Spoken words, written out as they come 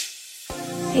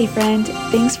Hey friend,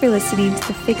 thanks for listening to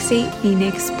the Fixate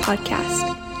Phoenix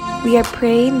podcast. We are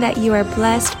praying that you are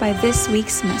blessed by this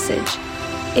week's message.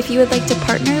 If you would like to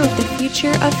partner with the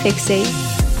future of Fixate,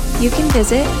 you can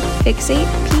visit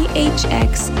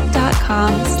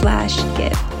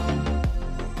fixatephx.com/give.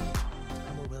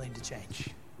 We're willing to change.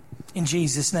 In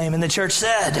Jesus' name, and the church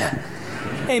said,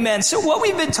 amen. So what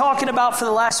we've been talking about for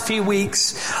the last few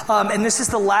weeks, and this is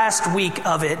the last week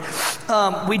of it,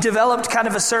 we developed kind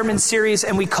of a sermon series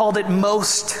and we called it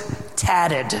Most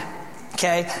Tatted.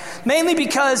 Okay, mainly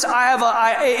because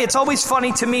it's always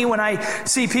funny to me when I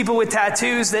see people with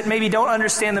tattoos that maybe don't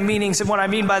understand the meanings. And what I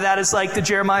mean by that is like the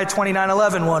Jeremiah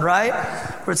 29:11 one, right?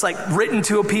 Where it's like written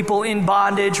to a people in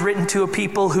bondage, written to a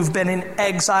people who've been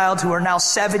exiled, who are now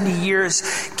 70 years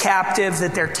captive,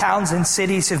 that their towns and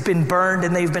cities have been burned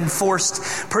and they've been forced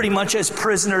pretty much as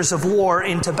prisoners of war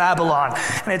into Babylon.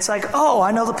 And it's like, oh, I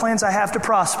know the plans I have to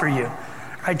prosper you.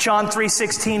 Right, John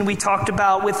 3:16 we talked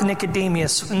about with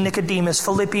Nicodemus.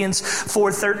 Philippians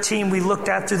 4:13 we looked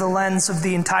at through the lens of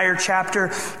the entire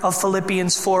chapter of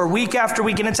Philippians 4, week after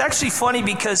week. And it's actually funny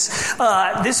because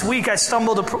this week I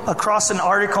stumbled across an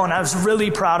article and I was really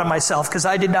proud of myself because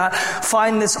I did not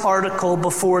find this article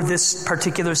before this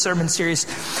particular sermon series.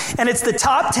 And it's the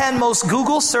top 10 most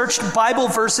Google searched Bible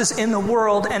verses in the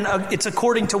world, and it's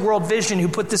according to World Vision, who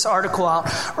put this article out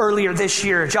earlier this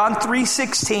year. John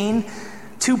 3:16,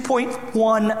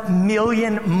 2.1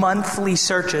 million monthly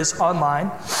searches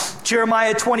online.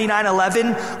 Jeremiah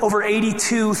 29:11, over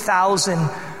 82,000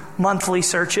 monthly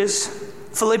searches.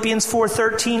 Philippians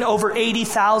 4:13, over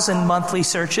 80,000 monthly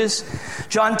searches.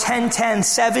 John 10:10,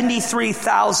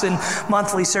 73,000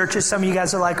 monthly searches. Some of you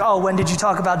guys are like, oh, when did you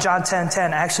talk about John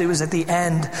 10:10? Actually, it was at the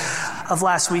end of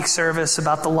last week's service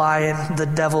about the lion, the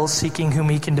devil seeking whom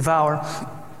he can devour.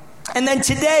 And then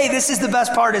today, this is the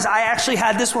best part, is I actually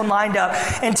had this one lined up.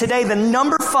 And today, the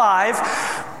number 5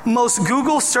 most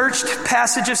Google searched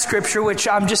passage of scripture, which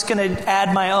I'm just going to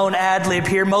add my own ad lib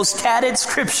here, most tatted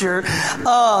scripture,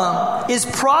 is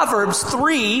Proverbs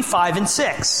 3, 5, and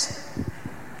 6.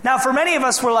 Now, for many of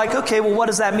us, we're like, okay, well, what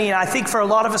does that mean? I think for a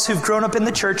lot of us who've grown up in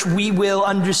the church, we will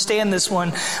understand this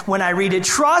one when I read it.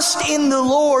 Trust in the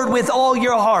Lord with all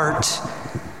your heart.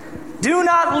 Do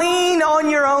not lean on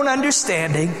your own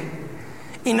understanding.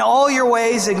 In all your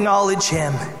ways acknowledge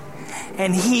him,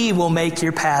 and he will make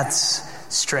your paths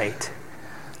straight.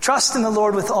 Trust in the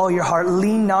Lord with all your heart.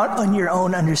 Lean not on your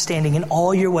own understanding. In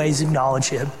all your ways acknowledge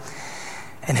him,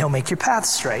 and he'll make your paths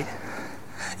straight.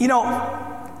 You know,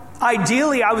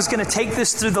 ideally, I was going to take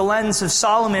this through the lens of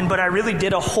Solomon, but I really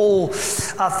did a whole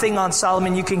thing on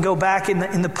Solomon. You can go back in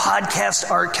the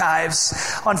podcast archives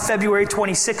on February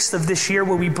 26th of this year,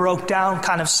 where we broke down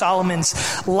kind of Solomon's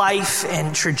life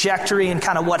and trajectory and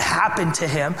kind of what happened to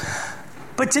him.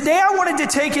 But today I wanted to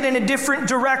take it in a different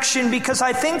direction, because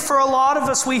I think for a lot of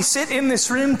us, we sit in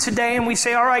this room today and we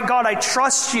say, all right, God, I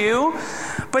trust you.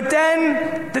 But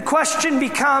then the question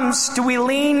becomes, do we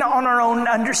lean on our own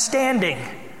understanding?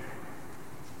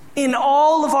 In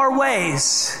all of our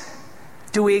ways,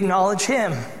 do we acknowledge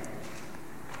him?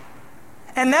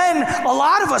 And then a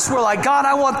lot of us were like, God,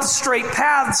 I want the straight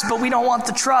paths, but we don't want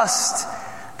the trust,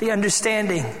 the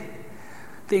understanding,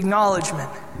 the acknowledgement.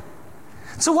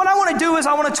 So what I want to do is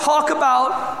I want to talk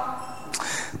about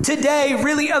today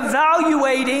really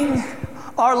evaluating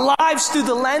our lives through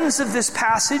the lens of this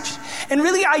passage and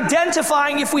really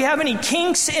identifying if we have any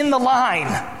kinks in the line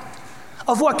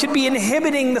of what could be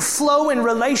inhibiting the flow and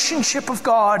relationship of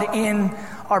God in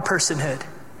our personhood.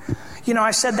 You know, I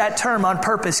said that term on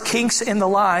purpose, kinks in the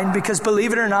line, because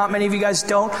believe it or not, many of you guys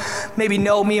don't maybe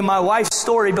know me and my wife's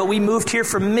story, but we moved here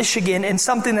from Michigan, and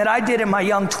something that I did in my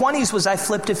young 20s was I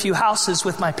flipped a few houses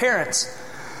with my parents.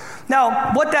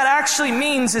 Now, what that actually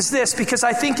means is this, because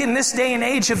I think in this day and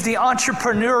age of the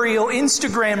entrepreneurial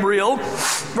Instagram reel,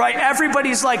 right,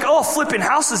 everybody's like, oh, flipping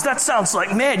houses, that sounds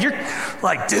like, man, you're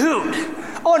like, dude.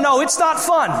 Oh, no, it's not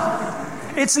fun.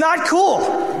 It's not cool.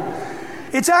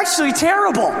 It's actually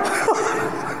terrible.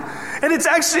 And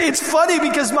it's funny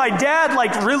because my dad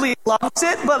really loves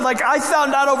it, but I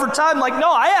found out over time,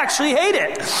 no, I actually hate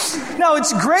it. Now,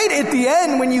 it's great at the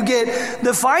end when you get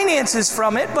the finances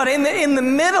from it, but in the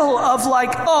middle of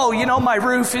my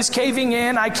roof is caving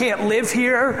in, I can't live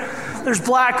here, there's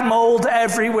black mold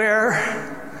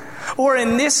everywhere. Or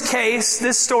in this case,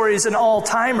 this story is an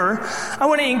all-timer. I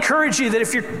want to encourage you that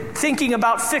if you're thinking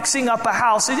about fixing up a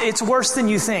house, it's worse than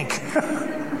you think.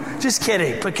 Just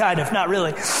kidding, but kind of, not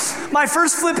really. My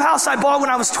first flip house I bought when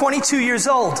I was 22 years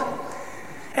old.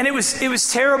 And it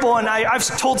was terrible, and I've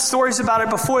told stories about it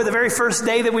before. The very first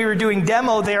day that we were doing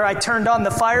demo there, I turned on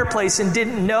the fireplace and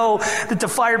didn't know that the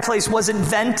fireplace wasn't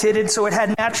vented, and so it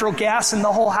had natural gas in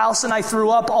the whole house, and I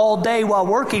threw up all day while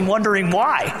working, wondering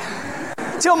why.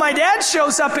 Till my dad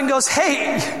shows up and goes,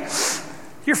 "Hey,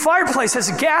 your fireplace has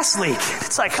a gas leak."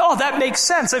 It's like, oh, that makes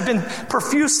sense. I've been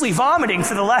profusely vomiting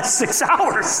for the last 6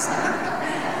 hours.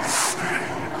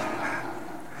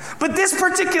 But this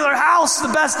particular house,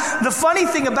 the funny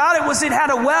thing about it was it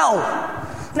had a well.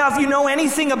 Now, if you know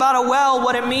anything about a well,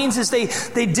 what it means is they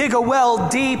dig a well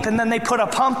deep and then they put a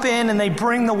pump in and they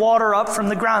bring the water up from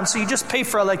the ground. So you just pay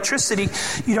for electricity.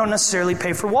 You don't necessarily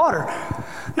pay for water.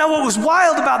 Now, what was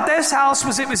wild about this house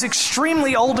was it was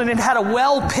extremely old and it had a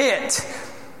well pit.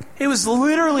 It was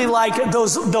literally like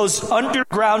those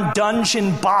underground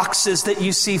dungeon boxes that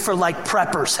you see for like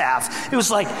preppers have. It was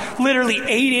like literally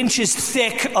 8 inches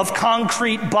thick of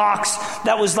concrete box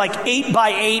that was like 8 by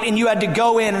 8, and you had to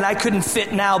go in, and I couldn't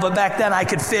fit now, but back then I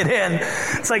could fit in.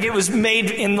 It's like it was made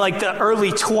in like the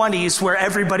early 20s where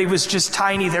everybody was just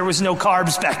tiny. There was no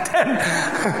carbs back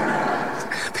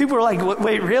then. People were like,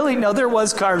 wait, really? No, there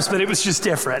was carbs, but it was just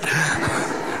different.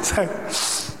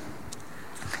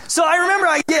 So I remember,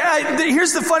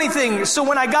 here's the funny thing. So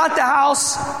when I got the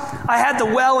house, I had the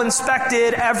well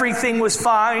inspected. Everything was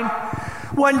fine.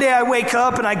 One day I wake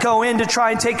up and I go in to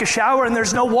try and take a shower, and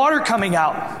there's no water coming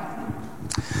out,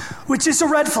 which is a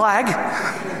red flag.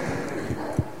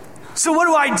 So what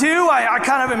do? I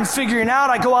kind of am figuring out.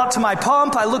 I go out to my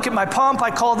pump. I look at my pump.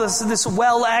 I call this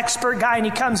well expert guy, and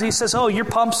he comes and he says, "Oh, your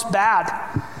pump's bad."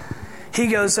 He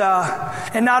goes,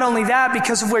 and not only that,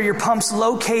 because of where your pump's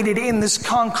located in this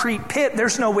concrete pit,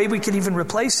 there's no way we could even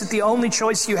replace it. The only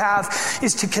choice you have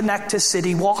is to connect to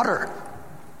city water.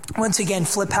 Once again,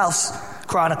 Flip House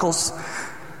Chronicles.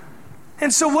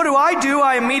 And so what do?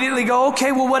 I immediately go,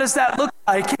 okay, well, what does that look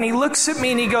like? And he looks at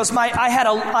me and he goes, I had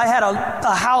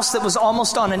a house that was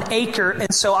almost on an acre,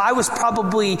 and so I was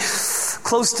probably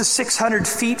close to 600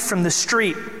 feet from the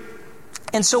street.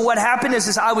 And so what happened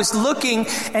is I was looking,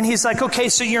 and he's like, okay,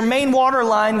 so your main water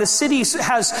line, the city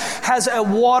has a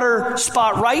water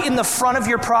spot right in the front of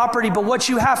your property, but what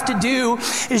you have to do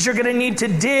is you're going to need to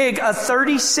dig a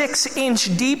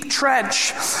 36-inch deep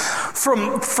trench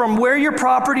from where your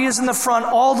property is in the front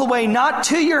all the way, not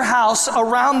to your house,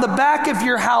 around the back of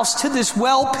your house to this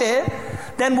well pit.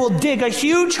 Then we'll dig a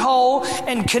huge hole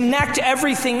and connect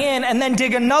everything in, and then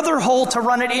dig another hole to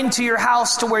run it into your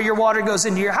house to where your water goes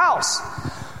into your house.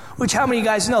 Which, how many of you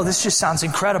guys know, this just sounds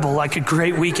incredible, like a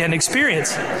great weekend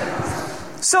experience.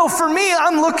 So for me,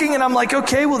 I'm looking and I'm like,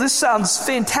 okay, well, this sounds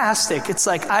fantastic. It's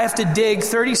like I have to dig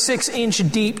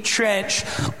 36-inch deep trench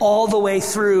all the way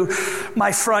through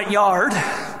my front yard,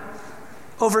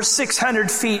 over 600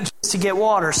 feet just to get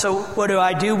water. So what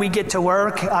do? We get to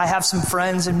work. I have some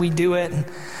friends and we do it. And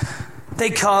they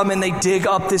come and they dig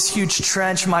up this huge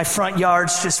trench. My front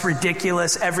yard's just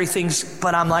ridiculous.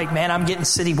 But I'm like, man, I'm getting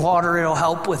city water. It'll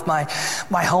help with my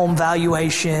home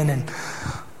valuation and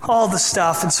all the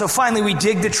stuff. And so finally we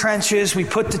dig the trenches, we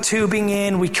put the tubing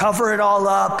in, we cover it all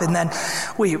up, and then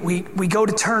we go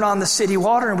to turn on the city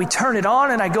water, and we turn it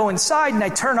on, and I go inside and I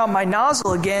turn on my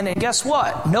nozzle again, and guess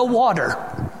what? No water.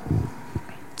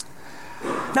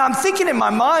 Now I'm thinking in my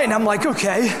mind, I'm like,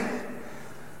 okay,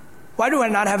 why do I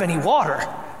not have any water?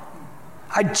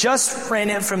 I just ran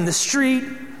it from the street,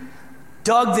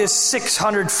 dug this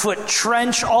 600-foot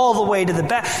trench all the way to the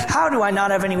back. How do I not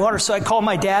have any water? So I call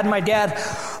my dad. My dad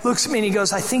looks at me and he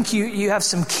goes, I think you have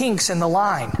some kinks in the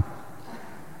line.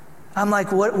 I'm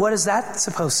like, what is that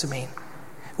supposed to mean?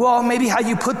 Well, maybe how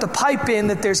you put the pipe in,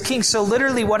 that there's kinks. So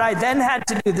literally what I then had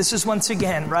to do, this is once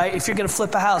again, right? If you're going to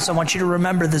flip a house, I want you to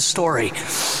remember this story.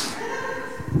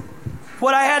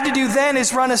 What I had to do then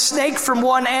is run a snake from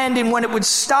one end, and when it would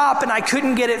stop and I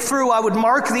couldn't get it through, I would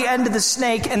mark the end of the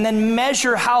snake and then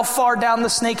measure how far down the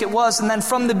snake it was. And then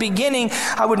from the beginning,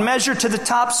 I would measure to the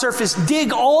top surface,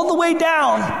 dig all the way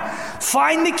down,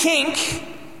 find the kink,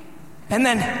 and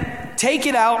then take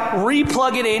it out,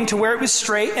 re-plug it in to where it was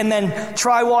straight, and then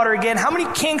try water again. How many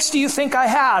kinks do you think I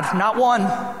had? Not one.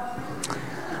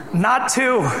 Not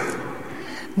two.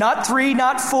 Not three,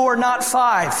 not four, not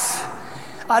five.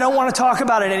 I don't want to talk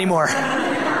about it anymore.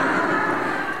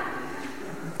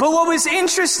 But what was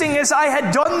interesting is I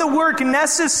had done the work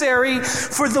necessary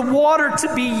for the water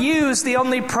to be used. The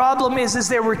only problem is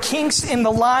there were kinks in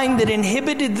the line that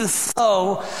inhibited the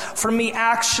flow from me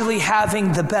actually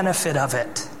having the benefit of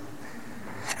it.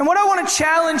 And what I want to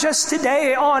challenge us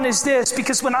today on is this,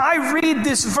 because when I read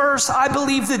this verse, I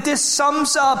believe that this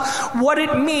sums up what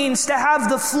it means to have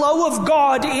the flow of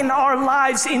God in our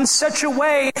lives in such a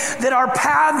way that our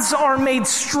paths are made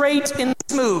straight and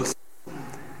smooth.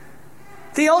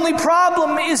 The only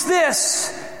problem is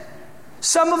this.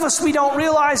 Some of us, we don't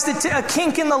realize that a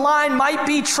kink in the line might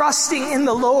be trusting in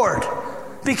the Lord.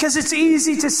 Because it's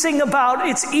easy to sing about,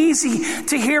 it's easy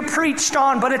to hear preached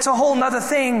on, but it's a whole nother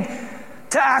thing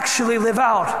to actually live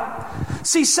out.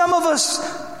 See, some of us,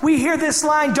 we hear this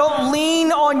line, don't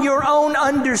lean on your own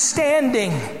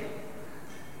understanding.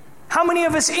 How many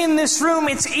of us in this room,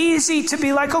 it's easy to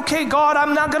be like, okay, God,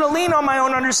 I'm not going to lean on my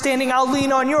own understanding, I'll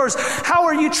lean on yours. How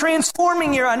are you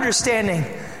transforming your understanding?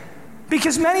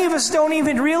 Because many of us don't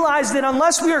even realize that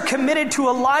unless we are committed to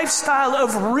a lifestyle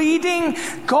of reading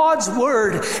God's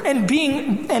Word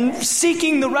and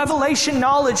seeking the revelation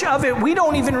knowledge of it, we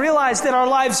don't even realize that our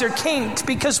lives are kinked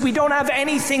because we don't have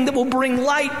anything that will bring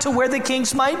light to where the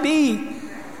kinks might be.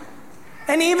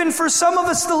 And even for some of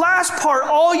us, the last part,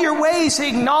 all your ways,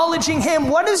 acknowledging Him.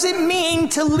 What does it mean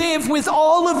to live with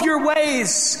all of your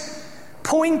ways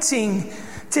pointing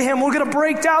to Him? We're going to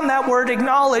break down that word,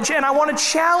 acknowledge. And I want to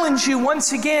challenge you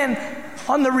once again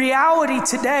on the reality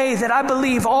today that I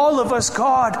believe all of us,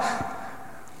 God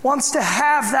wants to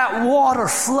have that water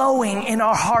flowing in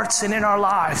our hearts and in our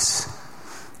lives,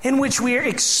 in which we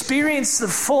experience the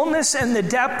fullness and the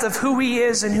depth of who He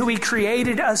is and who He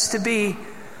created us to be.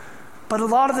 But a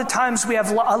lot of the times we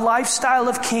have a lifestyle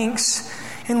of kinks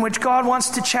in which God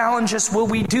wants to challenge us. Will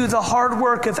we do the hard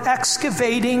work of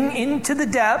excavating into the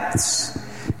depths,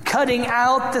 cutting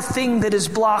out the thing that is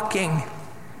blocking,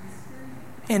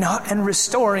 and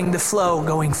restoring the flow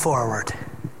going forward?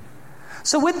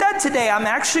 So with that today, I'm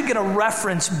actually going to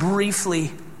reference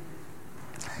briefly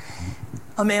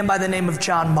a man by the name of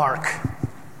John Mark.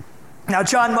 Now,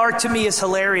 John Mark to me is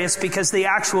hilarious because the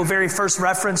actual very first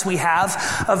reference we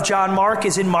have of John Mark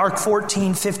is in Mark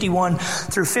 14:51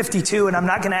 through 52, and I'm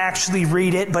not going to actually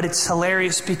read it, but it's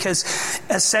hilarious because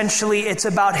essentially it's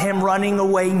about him running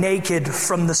away naked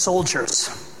from the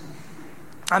soldiers.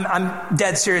 I'm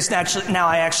dead serious. Now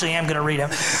I actually am going to read him.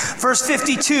 Verse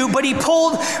 52,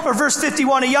 verse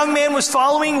 51, a young man was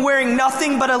following, wearing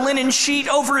nothing but a linen sheet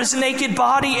over his naked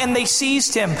body, and they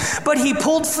seized him. But he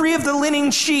pulled free of the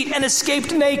linen sheet and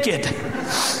escaped naked.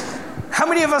 How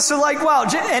many of us are like, wow?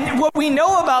 And what we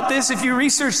know about this, if you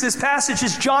research this passage,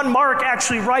 is John Mark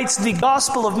actually writes the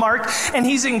Gospel of Mark, and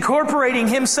he's incorporating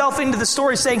himself into the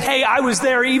story, saying, hey, I was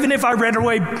there even if I ran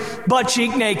away butt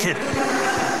cheek naked.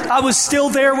 I was still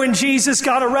there when Jesus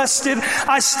got arrested.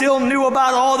 I still knew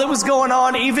about all that was going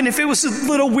on, even if it was a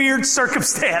little weird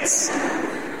circumstance.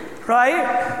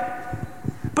 Right?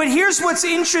 But here's what's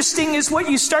interesting is what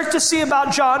you start to see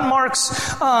about John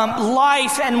Mark's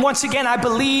life. And once again, I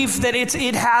believe that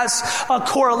it has a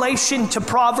correlation to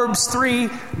Proverbs 3.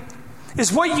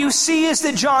 Is what you see is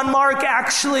that John Mark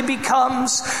actually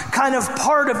becomes kind of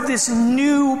part of this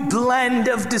new blend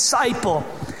of disciple.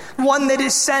 One that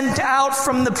is sent out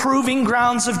from the proving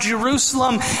grounds of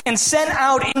Jerusalem and sent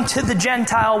out into the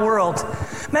Gentile world.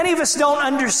 Many of us don't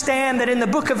understand that in the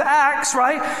book of Acts,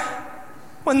 right?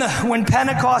 When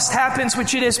Pentecost happens,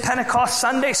 which it is Pentecost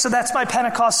Sunday, so that's my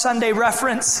Pentecost Sunday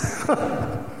reference.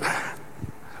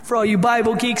 For all you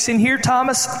Bible geeks in here,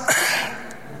 Thomas.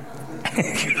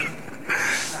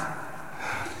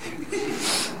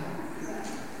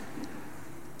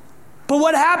 But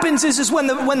what happens is when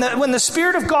the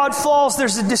Spirit of God falls,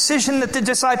 there's a decision that the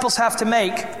disciples have to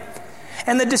make.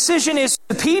 And the decision is,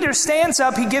 Peter stands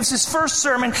up, he gives his first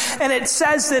sermon, and it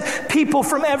says that people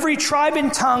from every tribe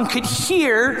and tongue could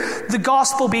hear the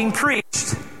gospel being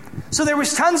preached. So there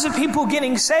was tons of people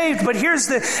getting saved, but here's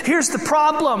the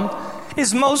problem,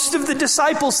 is most of the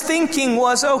disciples' thinking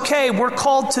was, okay, we're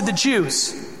called to the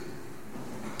Jews.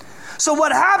 So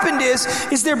what happened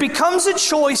is there becomes a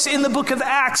choice in the book of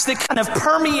Acts that kind of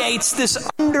permeates this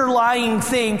underlying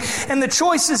thing. And the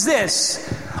choice is this.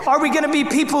 Are we going to be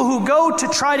people who go to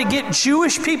try to get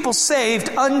Jewish people saved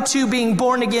unto being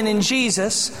born again in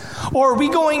Jesus? Or are we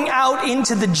going out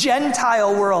into the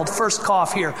Gentile world? First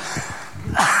cough here.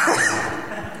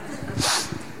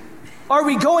 Are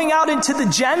we going out into the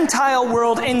Gentile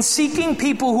world and seeking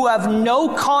people who have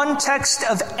no context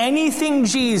of anything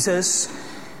Jesus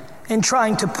and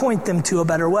trying to point them to a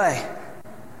better way?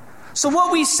 So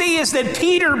what we see is that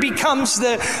Peter becomes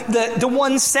the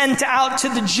one sent out to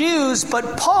the Jews,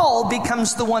 but Paul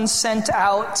becomes the one sent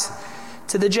out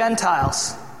to the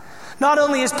Gentiles. Not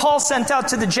only is Paul sent out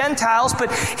to the Gentiles,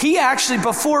 but he actually,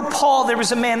 before Paul, there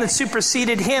was a man that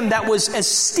superseded him that was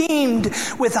esteemed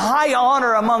with high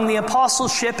honor among the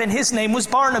apostleship, and his name was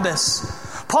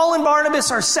Barnabas. Paul and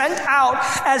Barnabas are sent out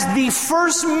as the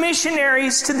first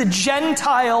missionaries to the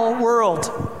Gentile world,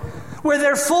 where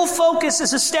their full focus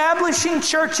is establishing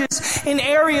churches in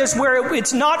areas where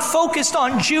it's not focused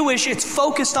on Jewish, it's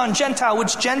focused on Gentile,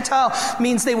 which Gentile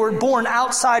means they were born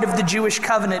outside of the Jewish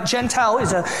covenant. Gentile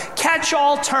is a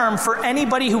catch-all term for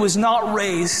anybody who was not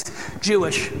raised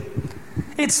Jewish.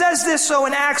 It says this so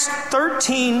in Acts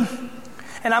 13,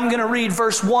 and I'm going to read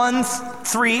verse 1,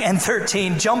 3, and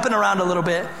 13, jumping around a little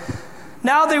bit.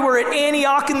 Now they were at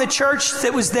Antioch in the church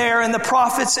that was there, and the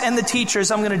prophets and the teachers.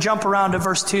 I'm going to jump around to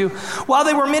verse 2. While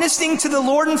they were ministering to the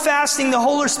Lord and fasting, the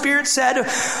Holy Spirit said,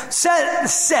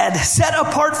 set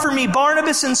apart for me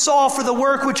Barnabas and Saul for the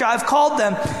work which I've called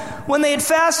them. When they had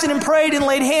fasted and prayed and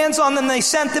laid hands on them, they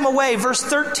sent them away. Verse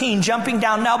 13, jumping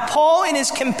down. Now Paul and his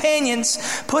companions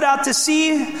put out to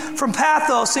sea from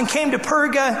Paphos and came to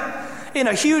Perga, in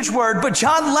a huge word, but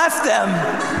John left them.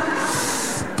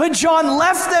 But John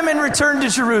left them and returned to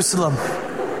Jerusalem.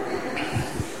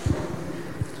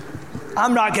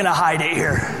 I'm not going to hide it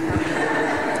here.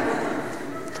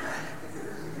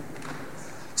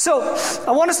 So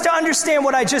I want us to understand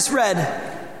what I just read.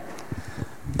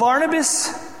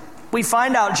 Barnabas, we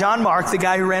find out John Mark, the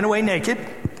guy who ran away naked,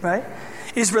 right,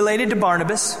 is related to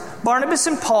Barnabas. Barnabas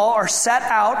and Paul are set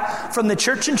out from the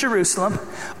church in Jerusalem.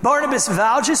 Barnabas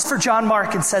vouches for John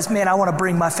Mark and says, man, I want to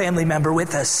bring my family member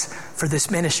with us for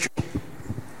this ministry.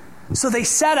 So they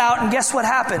set out, and guess what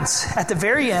happens? At the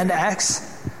very end,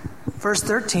 Acts, verse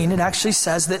 13, it actually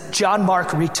says that John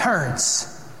Mark returns.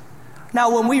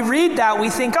 Now, when we read that, we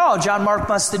think, oh, John Mark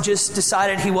must have just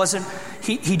decided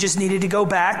he just needed to go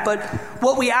back. But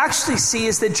what we actually see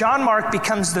is that John Mark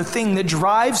becomes the thing that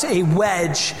drives a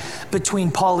wedge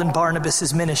between Paul and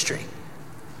Barnabas' ministry.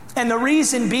 And the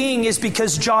reason being is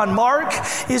because John Mark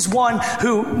is one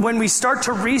who, when we start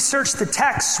to research the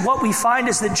text, what we find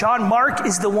is that John Mark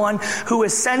is the one who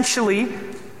essentially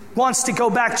wants to go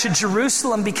back to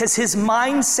Jerusalem because his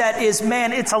mindset is,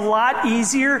 man, it's a lot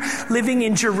easier living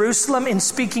in Jerusalem and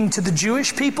speaking to the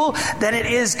Jewish people than it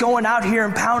is going out here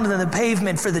and pounding the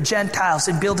pavement for the Gentiles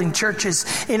and building churches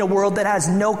in a world that has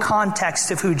no context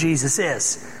of who Jesus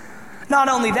is. Not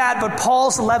only that, but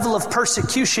Paul's level of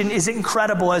persecution is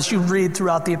incredible as you read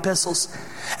throughout the epistles.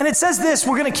 And it says this,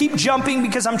 we're going to keep jumping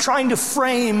because I'm trying to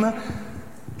frame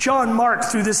John Mark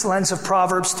through this lens of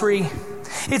Proverbs 3.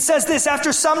 It says this,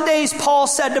 after some days, Paul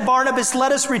said to Barnabas,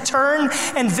 let us return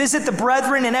and visit the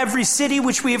brethren in every city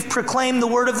which we have proclaimed the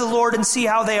word of the Lord and see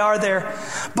how they are there.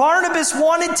 Barnabas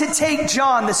wanted to take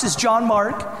John, this is John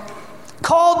Mark,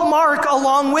 called Mark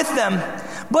along with them.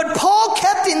 But Paul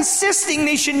kept insisting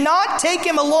they should not take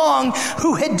him along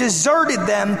who had deserted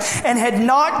them and had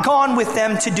not gone with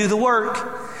them to do the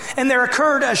work. And there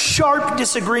occurred a sharp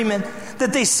disagreement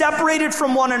that they separated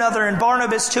from one another, and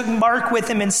Barnabas took Mark with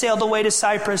him and sailed away to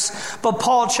Cyprus. But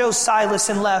Paul chose Silas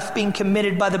and left, being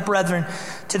committed by the brethren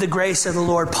to the grace of the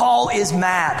Lord. Paul is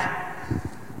mad.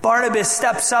 Barnabas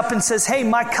steps up and says, hey,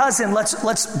 my cousin,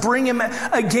 let's bring him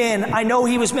again. I know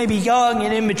he was maybe young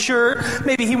and immature.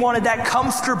 Maybe he wanted that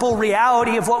comfortable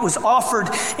reality of what was offered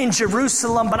in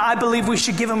Jerusalem, but I believe we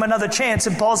should give him another chance.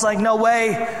 And Paul's like, no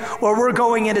way. Where we're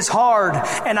going, it is hard.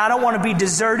 And I don't want to be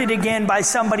deserted again by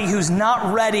somebody who's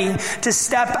not ready to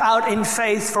step out in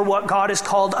faith for what God has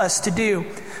called us to do.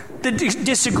 The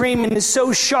disagreement is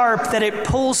so sharp that it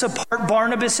pulls apart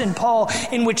Barnabas and Paul,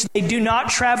 in which they do not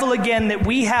travel again, that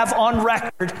we have on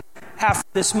record after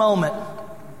this moment.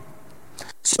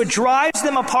 So it drives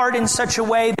them apart in such a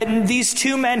way that these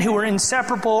two men who were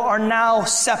inseparable are now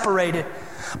separated.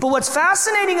 But what's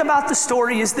fascinating about the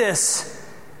story is this.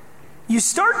 You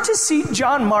start to see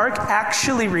John Mark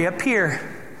actually reappear,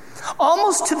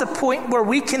 almost to the point where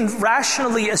we can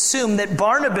rationally assume that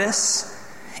Barnabas,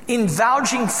 in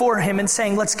vouching for him and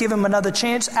saying, let's give him another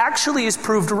chance, actually is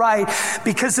proved right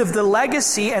because of the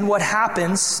legacy and what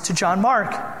happens to John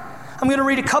Mark. I'm going to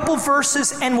read a couple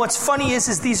verses, and what's funny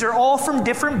is these are all from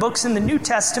different books in the New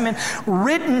Testament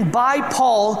written by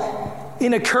Paul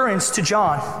in occurrence to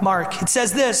John Mark. It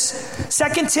says this,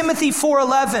 2 Timothy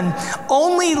 4:11,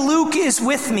 only Luke is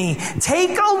with me.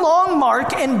 Take along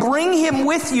Mark and bring him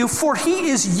with you, for he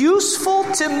is useful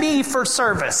to me for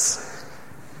service.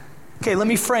 Okay, let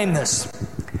me frame this.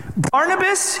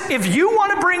 Barnabas, if you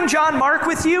want to bring John Mark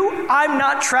with you, I'm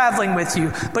not traveling with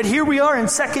you. But here we are in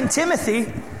 2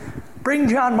 Timothy. Bring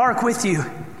John Mark with you.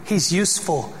 He's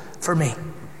useful for me.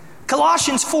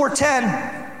 Colossians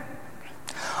 4:10.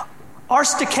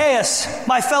 Archelaus,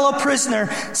 my fellow prisoner,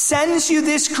 sends you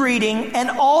this greeting, and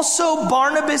also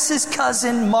Barnabas'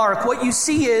 cousin Mark. What you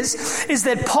see is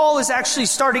that Paul is actually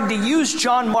starting to use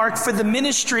John Mark for the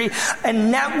ministry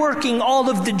and networking all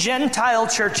of the Gentile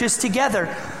churches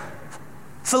together.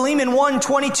 Philemon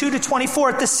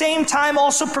 1:22-24, at the same time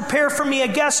also prepare for me a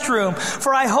guest room,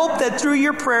 for I hope that through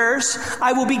your prayers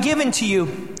I will be given to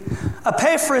you.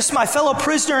 Epaphras, my fellow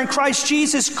prisoner in Christ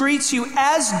Jesus, greets you,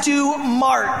 as do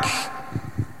Mark.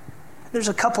 There's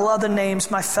a couple other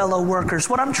names, my fellow workers.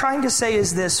 What I'm trying to say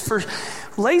is this.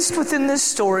 Laced within this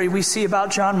story we see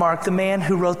about John Mark, the man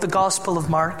who wrote the Gospel of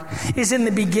Mark, is in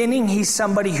the beginning he's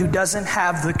somebody who doesn't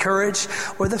have the courage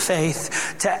or the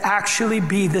faith to actually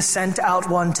be the sent out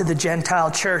one to the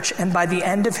Gentile church. And by the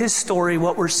end of his story,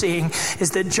 what we're seeing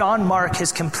is that John Mark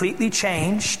has completely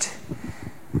changed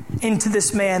into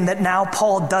this man that now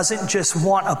Paul doesn't just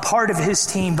want a part of his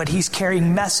team, but he's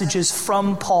carrying messages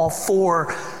from Paul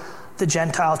for the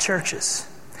Gentile churches.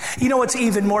 You know what's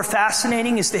even more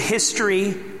fascinating is the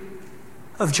history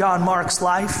of John Mark's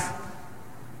life.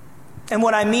 And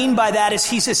what I mean by that is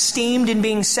he's esteemed in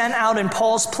being sent out in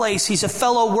Paul's place. He's a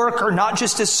fellow worker, not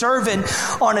just a servant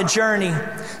on a journey.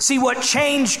 See, what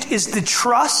changed is the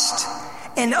trust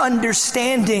and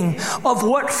understanding of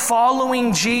what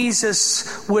following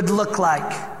Jesus would look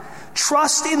like.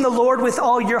 Trust in the Lord with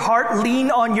all your heart.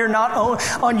 Lean on your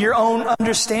own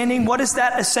understanding. What is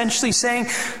that essentially saying?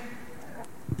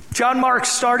 John Mark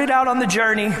started out on the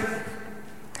journey,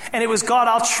 and it was, God,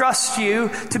 I'll trust you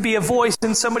to be a voice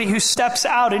and somebody who steps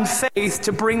out in faith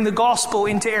to bring the gospel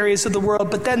into areas of the world.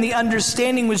 But then the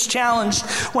understanding was challenged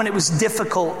when it was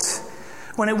difficult,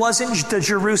 when it wasn't the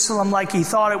Jerusalem like he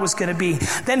thought it was going to be.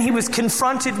 Then he was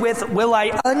confronted with, will I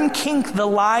unkink the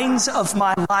lines of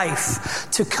my life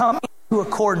to come into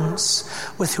accordance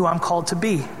with who I'm called to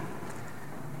be?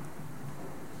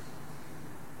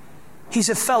 He's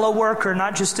a fellow worker,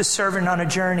 not just a servant on a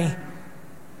journey.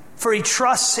 For he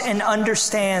trusts and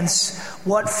understands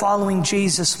what following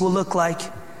Jesus will look like.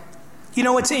 You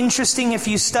know what's interesting, if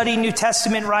you study New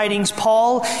Testament writings,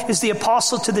 Paul is the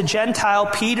apostle to the Gentile,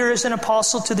 Peter is an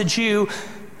apostle to the Jew.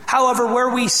 However, where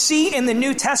we see in the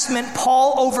New Testament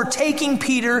Paul overtaking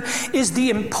Peter is the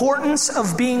importance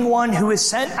of being one who is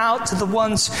sent out to the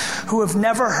ones who have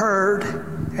never heard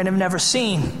and have never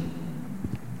seen,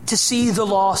 to see the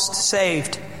lost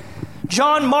saved.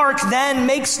 John Mark then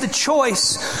makes the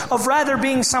choice of rather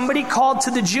being somebody called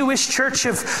to the Jewish church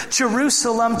of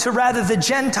Jerusalem to rather the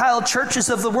Gentile churches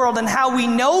of the world. And how we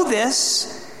know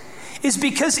this is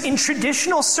because in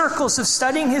traditional circles of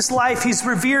studying his life, he's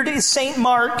revered as Saint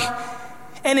Mark.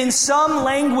 And in some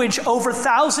language over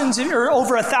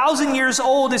 1,000 years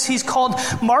old, as he's called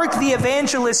Mark the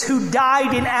Evangelist, who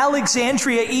died in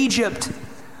Alexandria, Egypt.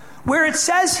 Where it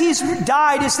says he's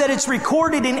died is that it's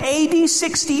recorded in AD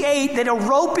 68 that a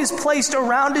rope is placed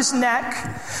around his neck,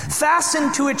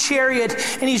 fastened to a chariot,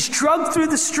 and he's dragged through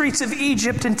the streets of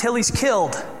Egypt until he's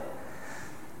killed.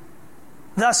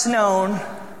 Thus known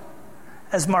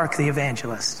as Mark the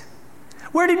Evangelist.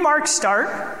 Where did Mark start?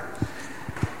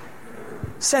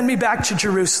 Send me back to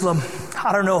Jerusalem.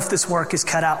 I don't know if this work is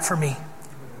cut out for me.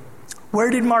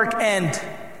 Where did Mark end?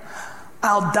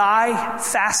 I'll die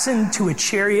fastened to a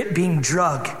chariot being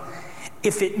drugged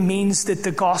if it means that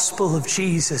the gospel of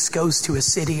Jesus goes to a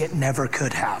city it never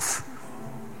could have.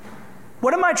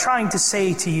 What am I trying to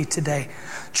say to you today?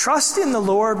 Trust in the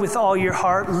Lord with all your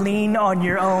heart. Lean on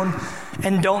your own,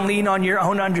 and don't lean on your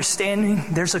own understanding.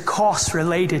 There's a cost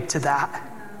related to that.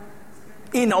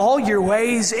 In all your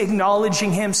ways,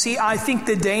 acknowledging him. See, I think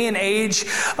the day and age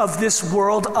of this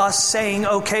world, us saying,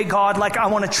 okay, God, like I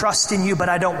want to trust in you, but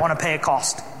I don't want to pay a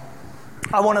cost.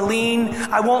 I won't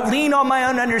lean on my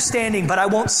own understanding, but I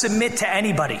won't submit to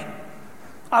anybody.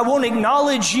 I won't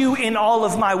acknowledge you in all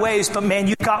of my ways, but man,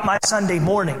 you got my Sunday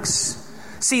mornings.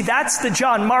 See, that's the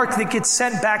John Mark that gets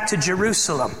sent back to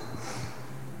Jerusalem.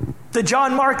 The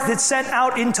John Mark that's sent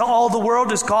out into all the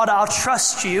world is, God, I'll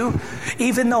trust you,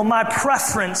 even though my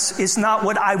preference is not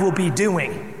what I will be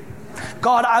doing.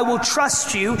 God, I will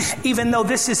trust you, even though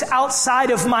this is outside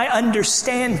of my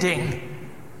understanding.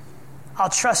 I'll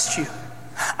trust you.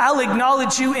 I'll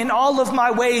acknowledge you in all of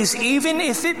my ways, even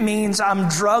if it means I'm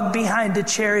dragged behind a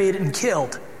chariot and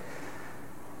killed.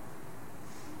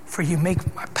 For you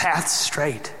make my path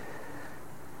straight.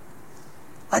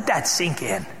 Let that sink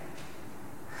in.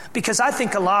 Because I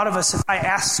think a lot of us, if I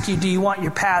ask you, do you want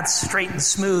your path straight and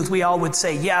smooth? We all would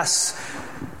say yes.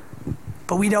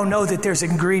 But we don't know that there's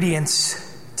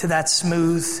ingredients to that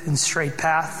smooth and straight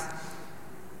path.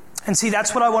 And see,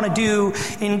 that's what I want to do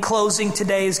in closing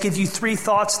today, is give you 3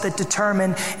 thoughts that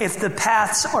determine if the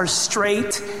paths are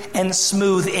straight and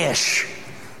smooth-ish.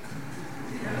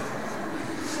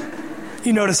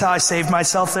 You notice how I saved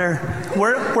myself there?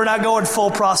 We're not going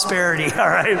full prosperity, all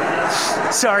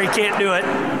right? Sorry, can't do it.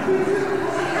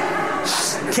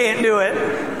 Can't do it.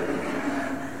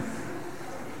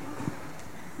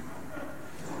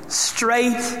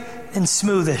 Straight and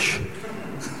smoothish.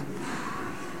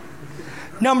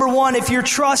 Number 1, if your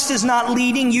trust is not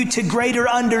leading you to greater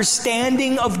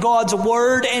understanding of God's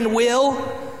word and will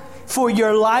for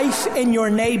your life and your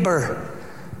neighbor,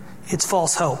 it's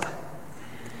false hope.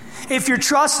 If your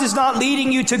trust is not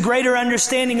leading you to greater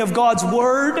understanding of God's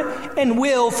word and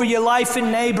will for your life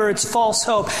and neighbor, it's false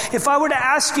hope. If I were to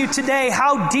ask you today,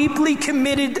 how deeply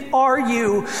committed are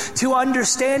you to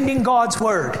understanding God's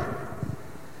word?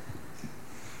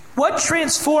 What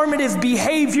transformative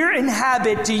behavior and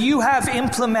habit do you have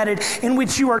implemented in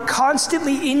which you are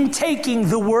constantly intaking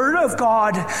the word of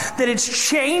God, that it's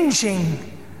changing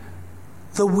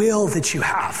the will that you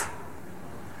have?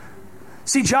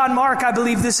 See, John Mark, I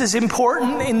believe this is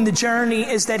important in the journey,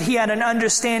 is that he had an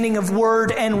understanding of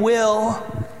word and will.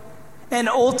 And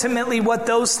ultimately what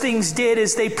those things did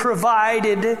is they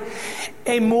provided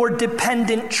a more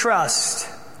dependent trust.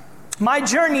 My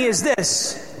journey is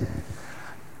this.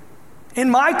 In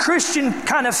my Christian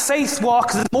kind of faith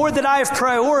walk, the more that I have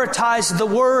prioritized the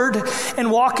word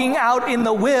and walking out in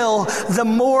the will, the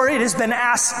more it has been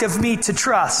asked of me to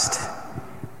trust.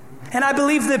 And I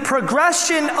believe the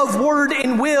progression of word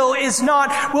and will is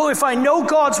not, well, if I know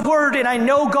God's word and I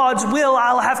know God's will,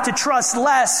 I'll have to trust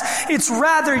less. It's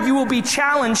rather you will be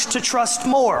challenged to trust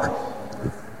more.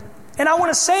 And I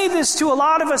want to say this to a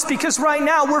lot of us because right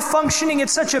now we're functioning at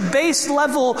such a base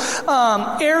level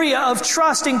area of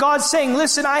trust. And God's saying,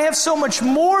 listen, I have so much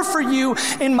more for you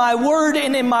in my word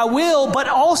and in my will, but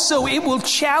also it will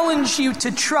challenge you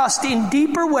to trust in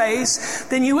deeper ways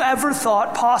than you ever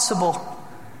thought possible.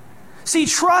 See,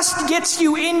 trust gets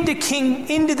you into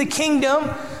the kingdom,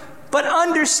 but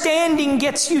understanding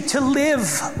gets you to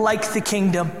live like the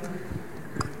kingdom.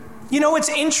 You know what's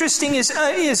interesting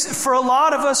is for a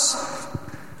lot of us,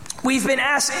 we've been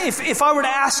asked, if I were to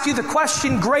ask you the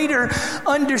question, greater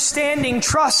understanding,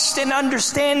 trust and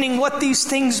understanding what these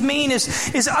things mean,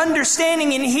 is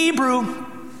understanding in Hebrew,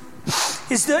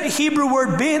 is the Hebrew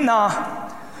word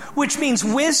binah, which means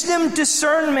wisdom,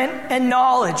 discernment, and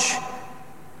knowledge.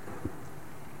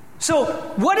 So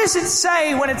what does it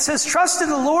say when it says trust in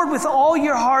the Lord with all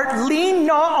your heart, lean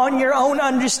not on your own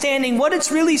understanding? What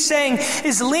it's really saying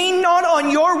is lean not on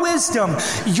your wisdom,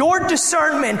 your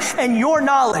discernment, and your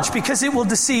knowledge, because it will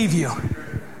deceive you.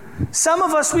 Some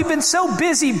of us, we've been so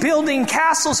busy building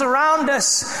castles around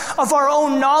us of our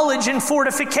own knowledge and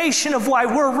fortification of why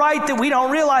we're right that we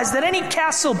don't realize that any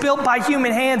castle built by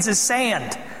human hands is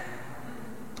sand.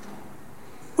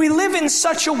 We live in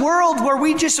such a world where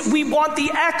we want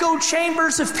the echo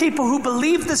chambers of people who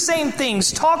believe the same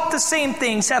things, talk the same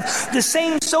things, have the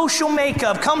same social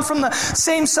makeup, come from the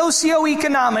same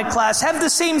socioeconomic class, have the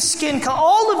same skin color,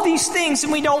 all of these things,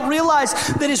 and we don't realize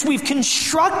that as we've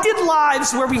constructed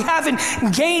lives where we haven't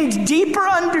gained deeper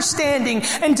understanding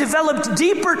and developed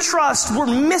deeper trust, we're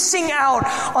missing out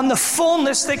on the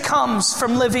fullness that comes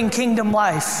from living kingdom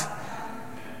life.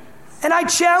 And I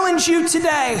challenge you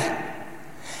today,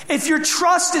 if your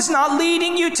trust is not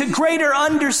leading you to greater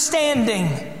understanding,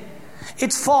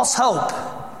 it's false hope.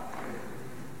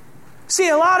 See,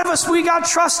 a lot of us, we got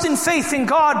trust and faith in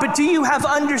God, but do you have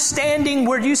understanding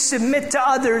where you submit to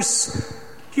others?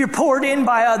 You're poured in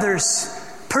by others.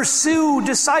 Pursue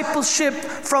discipleship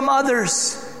from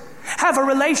others. Have a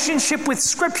relationship with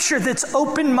Scripture that's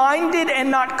open-minded and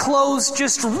not closed,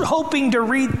 just hoping to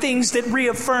read things that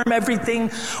reaffirm everything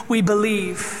we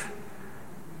believe.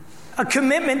 A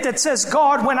commitment that says,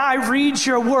 God, when I read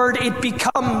your word, it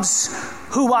becomes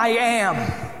who I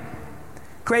am.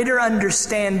 Greater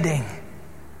understanding.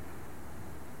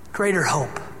 Greater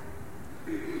hope.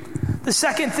 The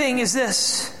second thing is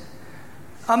this.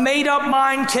 A made-up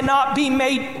mind cannot be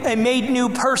a made new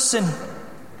person.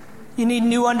 You need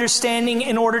new understanding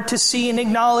in order to see and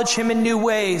acknowledge him in new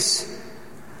ways.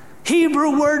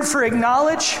 Hebrew word for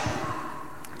acknowledge,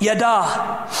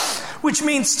 yada, which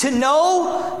means to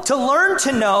know, to learn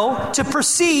to know, to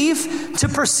perceive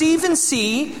and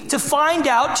see, to find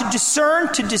out, to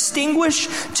discern, to distinguish,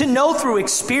 to know through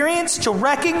experience, to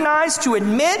recognize, to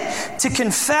admit, to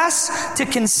confess, to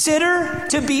consider,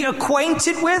 to be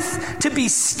acquainted with, to be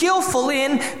skillful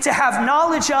in, to have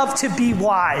knowledge of, to be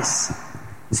wise.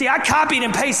 See, I copied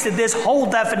and pasted this whole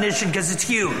definition because it's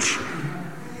huge.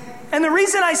 And the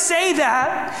reason I say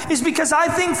that is because I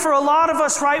think for a lot of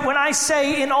us, right, when I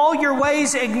say in all your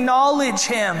ways acknowledge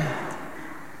him,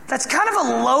 that's kind of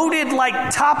a loaded,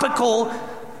 topical,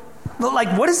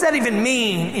 what does that even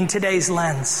mean in today's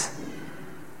lens?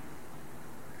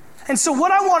 And so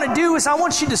what I want to do is I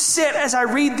want you to sit as I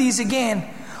read these again.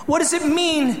 What does it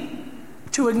mean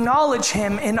to acknowledge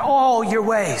him in all your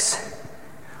ways?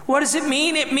 What does it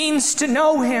mean? It means to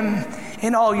know him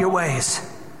in all your ways.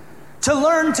 To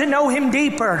learn to know him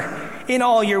deeper in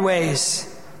all your ways.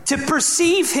 To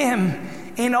perceive him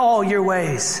in all your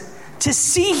ways. To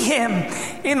see him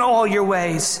in all your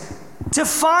ways. To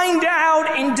find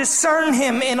out and discern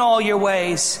him in all your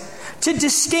ways. To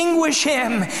distinguish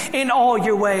him in all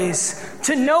your ways.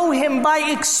 To know him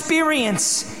by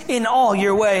experience in all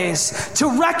your ways.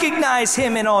 To recognize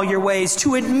him in all your ways.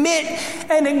 To admit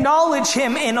and acknowledge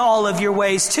him in all of your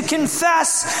ways. To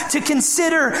confess, to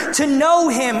consider, to know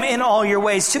him in all your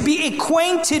ways. To be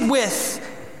acquainted with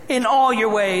in all your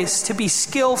ways. To be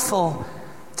skillful,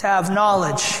 to have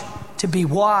knowledge, to be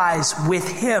wise with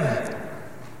him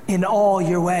in all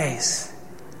your ways.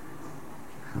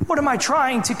 What am I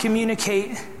trying to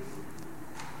communicate?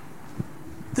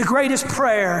 The greatest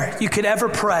prayer you could ever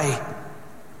pray.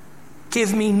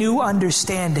 Give me new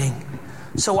understanding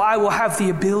so I will have the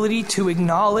ability to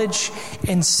acknowledge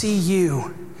and see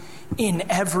you in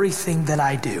everything that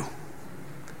I do.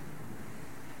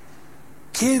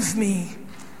 Give me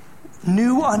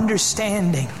new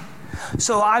understanding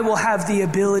so I will have the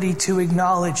ability to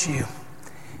acknowledge you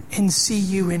and see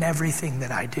you in everything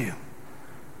that I do.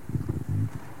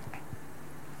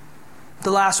 The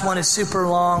last one is super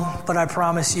long, but I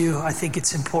promise you, I think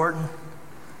it's important.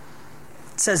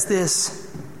 It says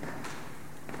this: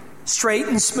 straight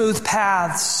and smooth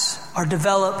paths are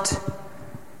developed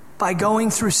by going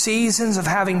through seasons of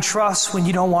having trust when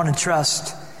you don't want to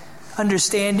trust,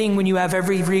 understanding when you have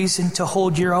every reason to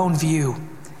hold your own view,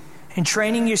 and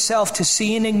training yourself to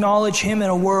see and acknowledge him in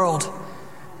a world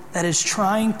that is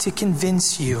trying to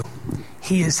convince you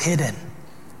he is hidden.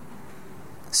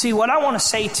 See, what I want to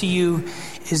say to you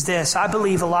is this. I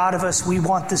believe a lot of us, we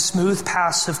want the smooth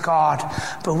paths of God,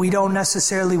 but we don't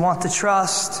necessarily want the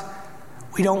trust.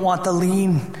 We don't want the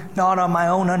lean, not on my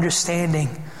own understanding.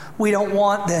 We don't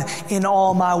want the in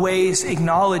all my ways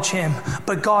acknowledge him.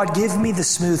 But God, give me the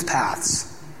smooth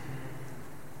paths.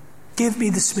 Give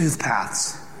me the smooth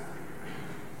paths.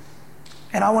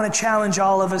 And I want to challenge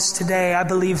all of us today. I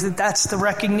believe that that's the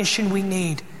recognition we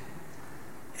need.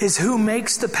 Is who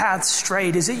makes the path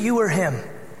straight? Is it you or him?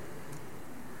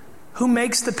 Who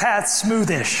makes the path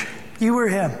smoothish? You or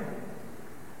him?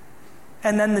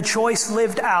 And then the choice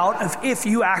lived out of if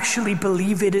you actually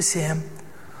believe it is him,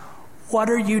 what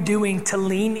are you doing to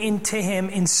lean into him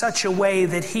in such a way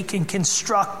that he can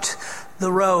construct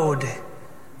the road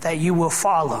that you will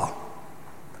follow?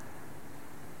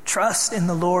 Trust in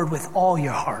the Lord with all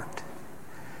your heart.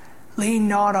 Lean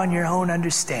not on your own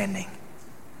understanding.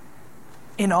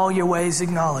 In all your ways,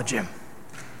 acknowledge him.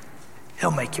 He'll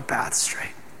make your path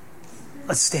straight.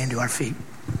 Let's stand to our feet.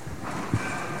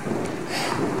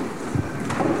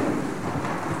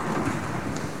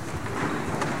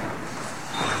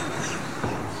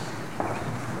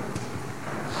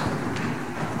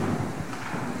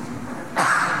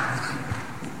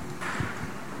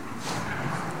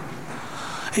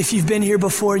 If you've been here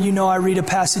before, you know I read a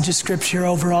passage of scripture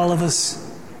over all of us.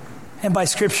 And by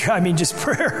scripture, I mean just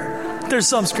prayer. There's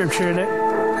some scripture in it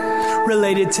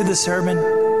related to the sermon.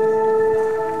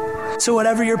 So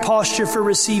whatever your posture for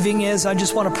receiving is, I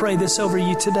just want to pray this over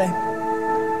you today.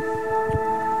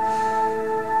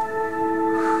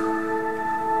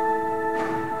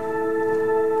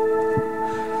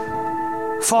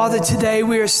 Father, today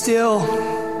we are still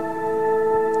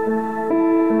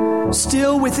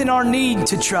within our need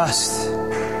to trust,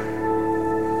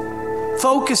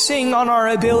 focusing on our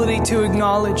ability to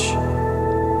acknowledge,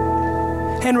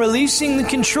 and releasing the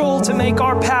control to make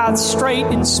our paths straight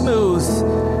and smooth,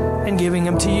 and giving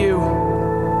them to you.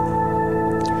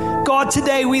 God,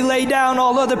 today we lay down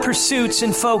all other pursuits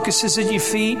and focuses at your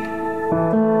feet. We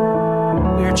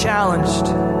are challenged.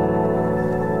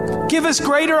 Give us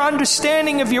greater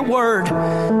understanding of your word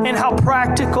and how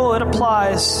practical it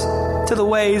applies to the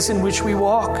ways in which we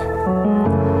walk.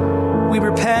 We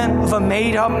repent of a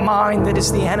made-up mind that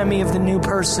is the enemy of the new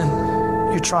person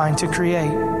you're trying to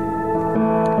create.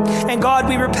 And God,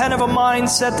 we repent of a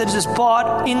mindset that is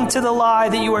bought into the lie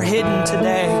that you are hidden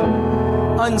today,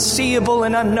 unseeable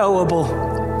and unknowable.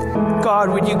 God,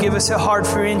 would you give us a heart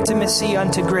for intimacy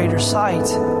unto greater sight,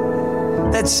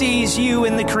 that sees you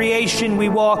in the creation we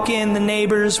walk in, the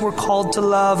neighbors we're called to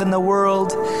love, and the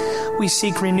world we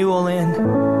seek renewal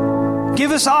in. Give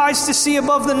us eyes to see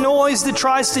above the noise that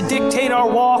tries to dictate our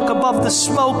walk, above the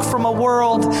smoke from a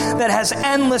world that has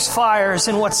endless fires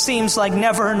and what seems like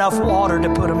never enough water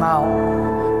to put them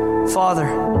out. Father,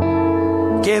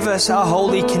 give us a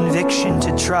holy conviction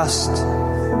to trust,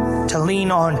 to lean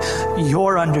on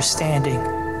your understanding,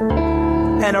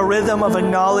 and a rhythm of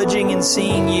acknowledging and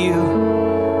seeing you.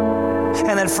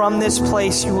 And that from this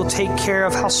place you will take care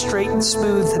of how straight and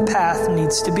smooth the path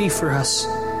needs to be for us.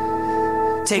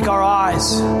 Take our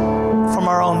eyes from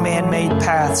our own man-made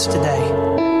paths today,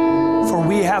 for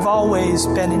we have always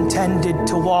been intended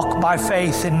to walk by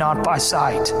faith and not by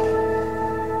sight.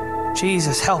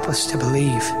 Jesus, help us to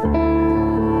believe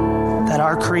that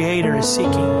our Creator is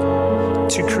seeking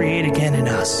to create again in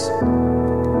us.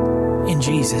 In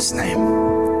Jesus' name,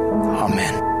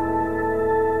 amen.